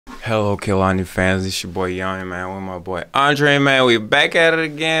Hello, Kehlani fans. It's your boy Yanni, man, with my boy Andre, man. We back at it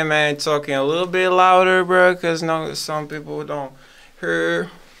again, man. Talking a little bit louder, bro, because some people don't hear.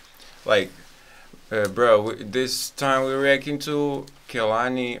 Like, bro, this time we're reacting to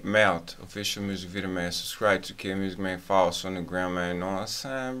Kehlani Melt, official music video, man. Subscribe to K Music, man. Follow us on the ground, man. You know what I'm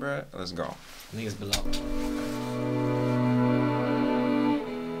saying, bro? Let's go. Links below.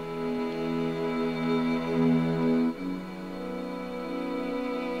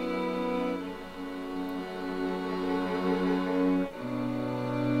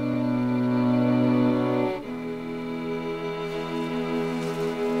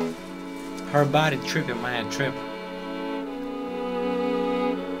 Her body tripping, man, trip.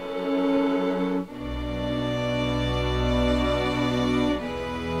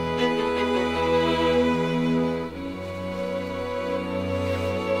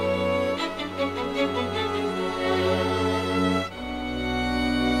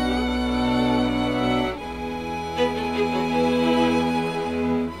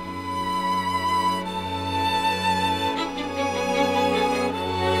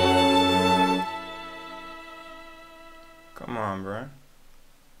 Come on, bro.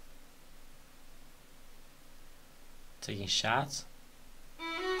 Taking shots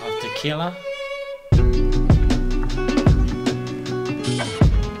of tequila.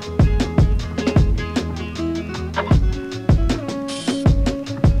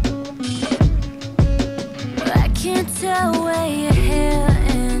 I can't tell where your hair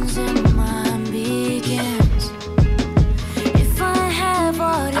ends and mine begins. If I have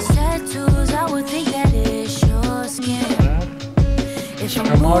all these tattoos, I would think that it's your skin. If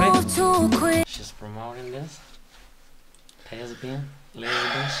I move too quick. She's promoting this.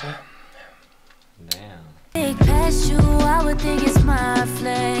 Lesbian shit. Damn. Past you, I would think it's my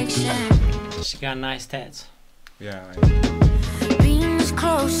reflection. She got nice tats. Yeah, like, Beams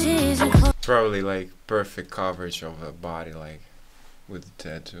closes and close. probably like perfect coverage of her body, like with the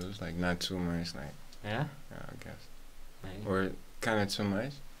tattoos, like not too much, like Yeah? yeah, I guess, Maybe. or kind of too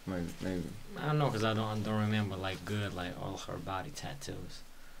much, maybe. I don't know, cause I don't remember like good like all her body tattoos.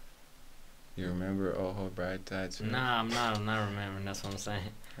 You remember all her bright tattoos? Nah, I'm not remembering. That's what I'm saying.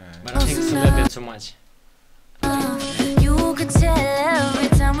 Alright. But I think it's a little bit too much. You could tell every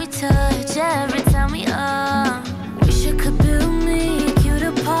time we touch, every time we wish you could build me a cute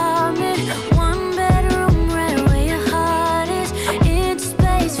apartment, one bedroom right where your heart is. Into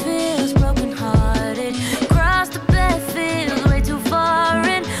space feels broken hearted. Cross the bed feels way too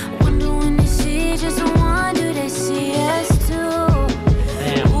foreign. Wonder when they see just one, do they see us too?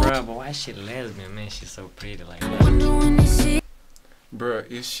 Damn, bro, but why is she lesbian, man? She's so pretty like that. Wonder when they see. Bro,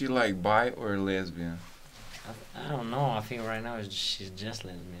 is she like bi or lesbian? I don't know. I think right now she's just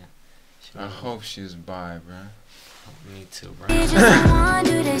lesbian. I hope she's bi, bro. Me too, bro. Just one,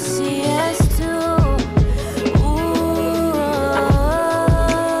 do they see us too?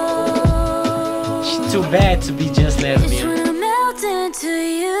 She's too bad to be just It's lesbian. when I melt into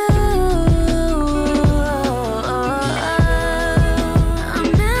you. I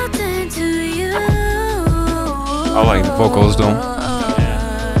melt into you. I like the vocals though.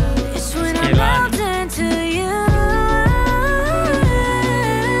 Yeah. It's when I Kehlani. melt into you.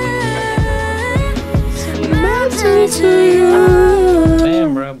 Melt into you.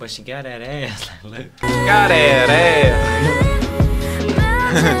 Damn, bro, but she got that ass. Like, look. Got that ass.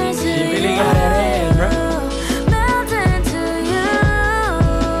 She really got that ass, bro. Melt into you.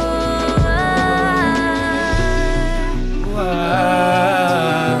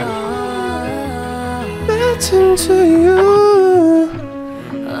 Wow. Melt into you.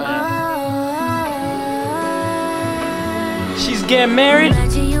 She's getting married.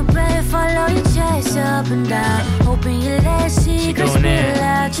 Imagine your breath follow your chest up and down, hoping your last secrets going spill in.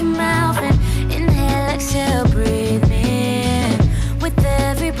 out your mouth and inhale, exhale, breathe me in. With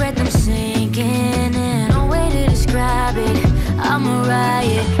every breath I'm sinking in. No way to describe it. I'm a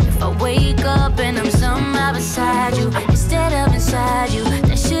riot. If I wake up and I'm somehow beside you instead of inside you,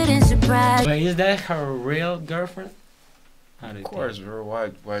 that shouldn't surprise. But is that her real girlfriend? How do you Of course, bro.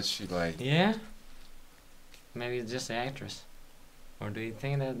 Why's she like? think? Yeah. Maybe it's just an actress. Or do you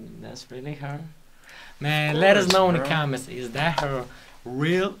think that that's really her? Man, let us course, know in the bro. comments. Is that her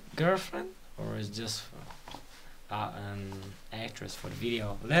real girlfriend? Or is just an actress for the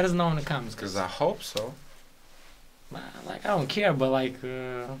video? Let us know in the comments. Cause I hope so. Like, I don't care, but like,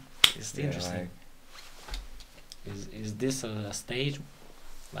 it's Yeah, interesting. Is this a stage,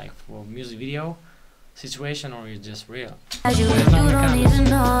 like for music video situation, or is it just real? You don't even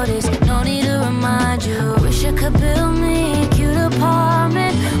notice, no need to remind you. Wish I could build me a cute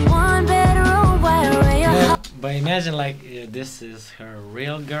apartment, one bedroom, wide array of But imagine like this is her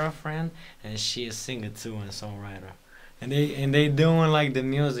real girlfriend, and she is singer too and songwriter, and they doing like the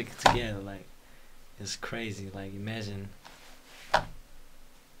music together. Like it's crazy. Like imagine.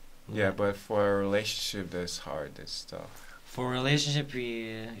 Yeah, but for a relationship, that's hard. That's tough. For a relationship,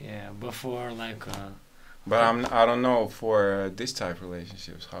 yeah. But for like But I don't know for this type of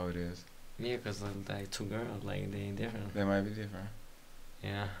relationships how it is. yeah, cause like two girls, like they ain't different. They might be different.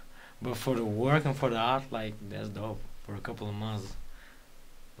 Yeah, but for the work and for the art, like that's dope. For a couple of months,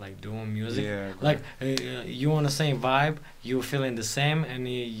 like doing music, Yeah. like you on the same vibe, you feeling the same, and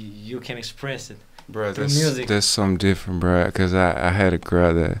you can express it. Bro, through music. that's something different, bro. Cause I had a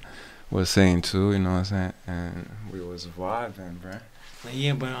girl that was saying too, you know what I'm saying, and we was vibing, bro. Like,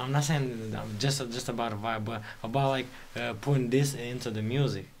 yeah, but I'm not saying that just about the vibe, but about like putting this into the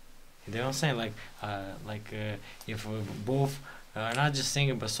music. You know what I'm saying? Like if both not just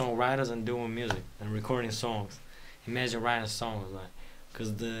singing but songwriters and doing music and recording songs. Imagine writing songs like,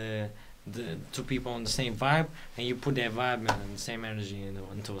 cause the two people on the same vibe, and you put that vibe and the same energy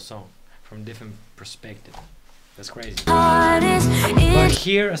into a song from different perspectives. That's crazy. But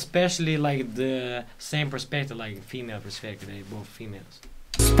here, especially like the same perspective, like female perspective, they both females.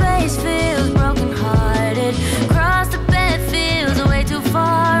 Space feels broken hearted. Cross the bed feels way too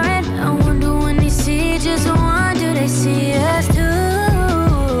far. And I wonder when they see just one, do they see us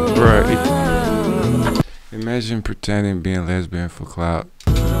too? Right. Imagine pretending being lesbian for clout.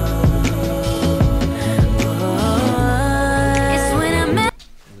 Do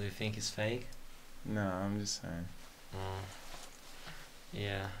you think it's fake? No, I'm just saying.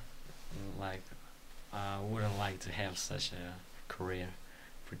 Yeah, like I wouldn't like to have such a career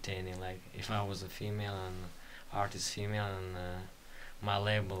pretending like if I was a female and artist female and my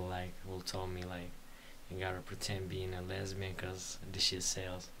label like will tell me like you gotta pretend being a lesbian cause this shit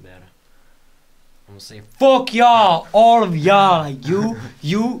sells better. I'm gonna say fuck y'all, all of y'all, like you,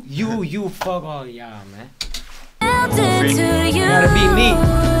 fuck all of y'all, man. You gotta be me.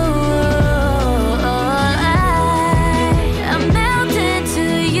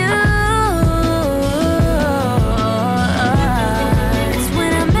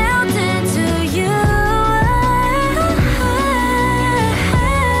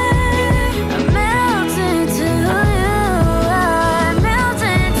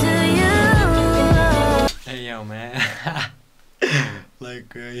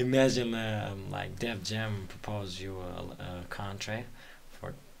 Like imagine like Def Jam proposed you a contract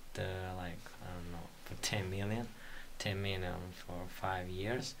for the like I don't know for 10 million for 5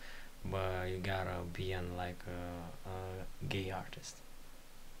 years, but you gotta be on like a gay artist.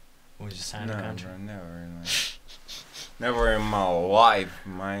 Would you sign a contract? Bro, never in my life,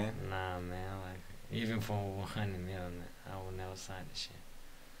 man. Nah, man. Like even for 100 million, I would never sign this shit.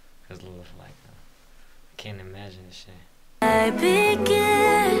 Cause like I can't imagine this shit. I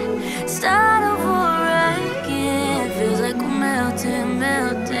begin, start over again. Feels like we're melting.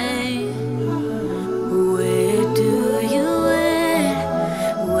 Where do you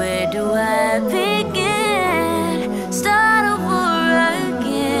end? Where do I begin? Start over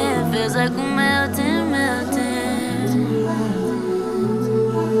again. Feels like we're melting.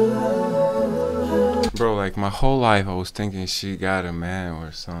 Bro, like my whole life I was thinking she got a man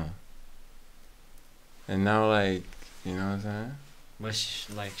or something. And now like, you know what I'm saying? But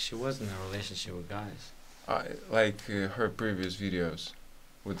she was in a relationship with guys. Like her previous videos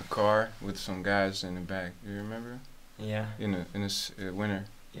with the car with some guys in the back. You remember? Yeah. In this winter.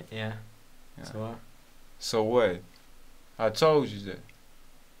 Yeah. Yeah. So what? I told you that.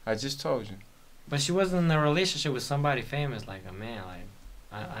 I just told you. But she wasn't in a relationship with somebody famous like a man. Like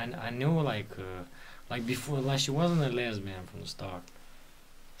I knew like before, like she wasn't a lesbian from the start.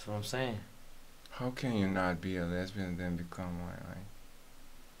 That's what I'm saying. How can you not be a lesbian and then become one? Like?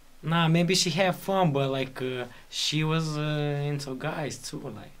 Nah, maybe she had fun, but like she was into guys too.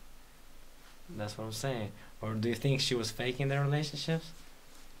 Like that's what I'm saying. Or do you think she was faking their relationships?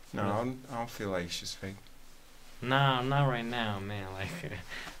 No, I don't feel like she's fake. Nah, not right now, man. Like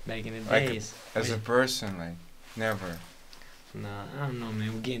back in the like days. As a person, like never. Nah, I don't know,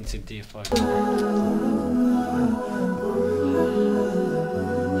 man. We're getting too deep. Fuck.